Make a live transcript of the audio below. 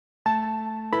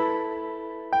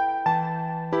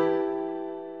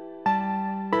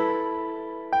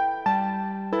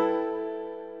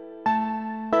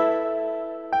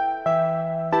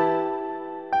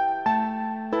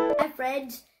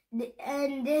friends,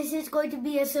 and this is going to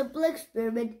be a simple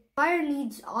experiment. Fire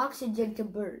needs oxygen to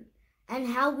burn, and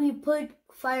how we put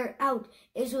fire out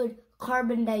is with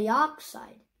carbon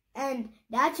dioxide, and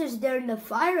that's just there in the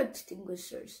fire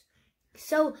extinguishers.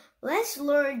 So let's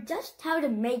learn just how to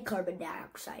make carbon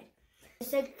dioxide.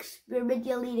 This experiment,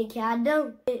 you'll need a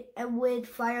candle with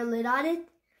fire lit on it,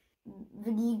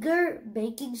 vinegar,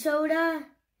 baking soda,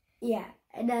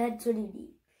 and that's what you need.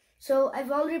 So I've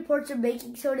already poured some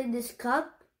baking soda in this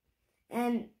cup,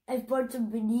 and I've poured some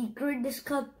vinegar in this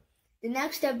cup. The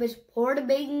next step is pour the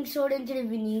baking soda into the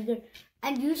vinegar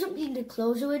and use something to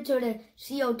close it with so the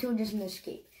CO2 doesn't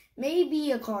escape.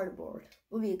 Maybe a cardboard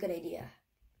would be a good idea.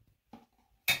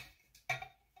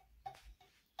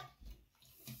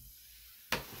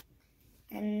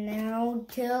 And now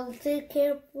tilt it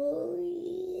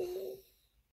carefully.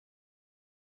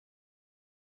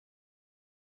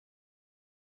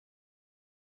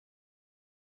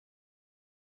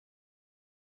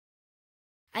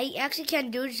 I actually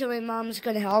can't do it, so my mom's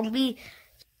gonna help me.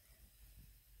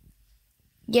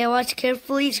 Yeah, watch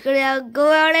carefully. It's gonna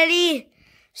go out any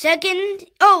second.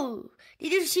 Oh,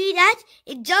 did you see that?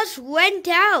 It just went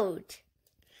out.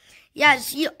 Yeah,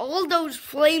 see, all those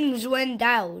flames went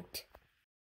out.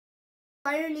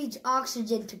 Fire needs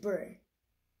oxygen to burn.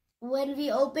 When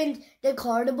we opened the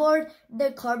cardboard,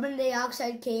 the carbon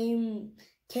dioxide came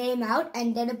out,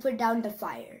 and then it put down the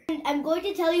fire. And I'm going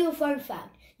to tell you a fun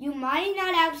fact. You might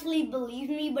not actually believe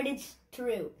me, but it's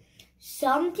true.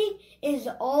 Something is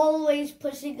always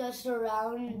pushing us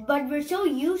around, but we're so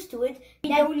used to it, we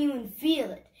don't even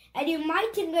feel it. And you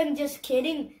might think I'm just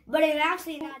kidding, but I'm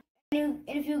actually not. And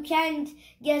if you can't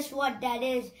guess what that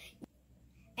is,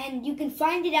 and you can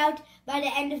find it out by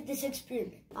the end of this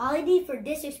experiment. All I need for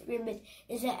this experiment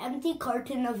is an empty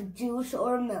carton of juice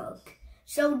or milk.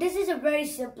 So this is a very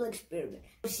simple experiment.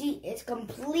 See, it's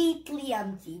completely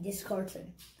empty, this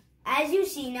carton. As you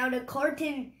see now, the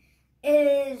carton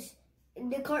is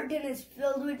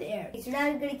filled with air. So now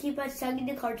I'm going to keep on sucking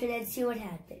the carton and see what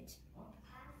happens.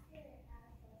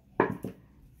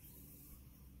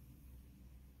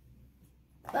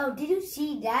 Oh, did you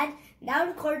see that? Now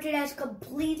the carton has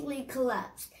completely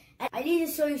collapsed. And I need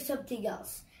to show you something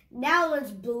else. Now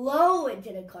let's blow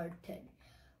into the carton.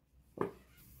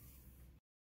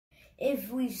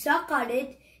 If we suck on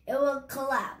it, it will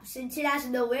collapse since it has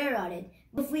no air on it.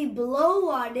 If we blow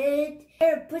on it,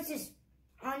 air pushes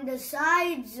on the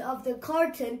sides of the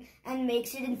carton and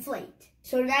makes it inflate.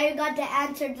 So now you got the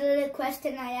answer to the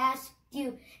question I asked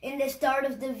you in the start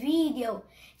of the video.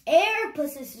 Air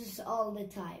pushes us all the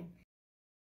time.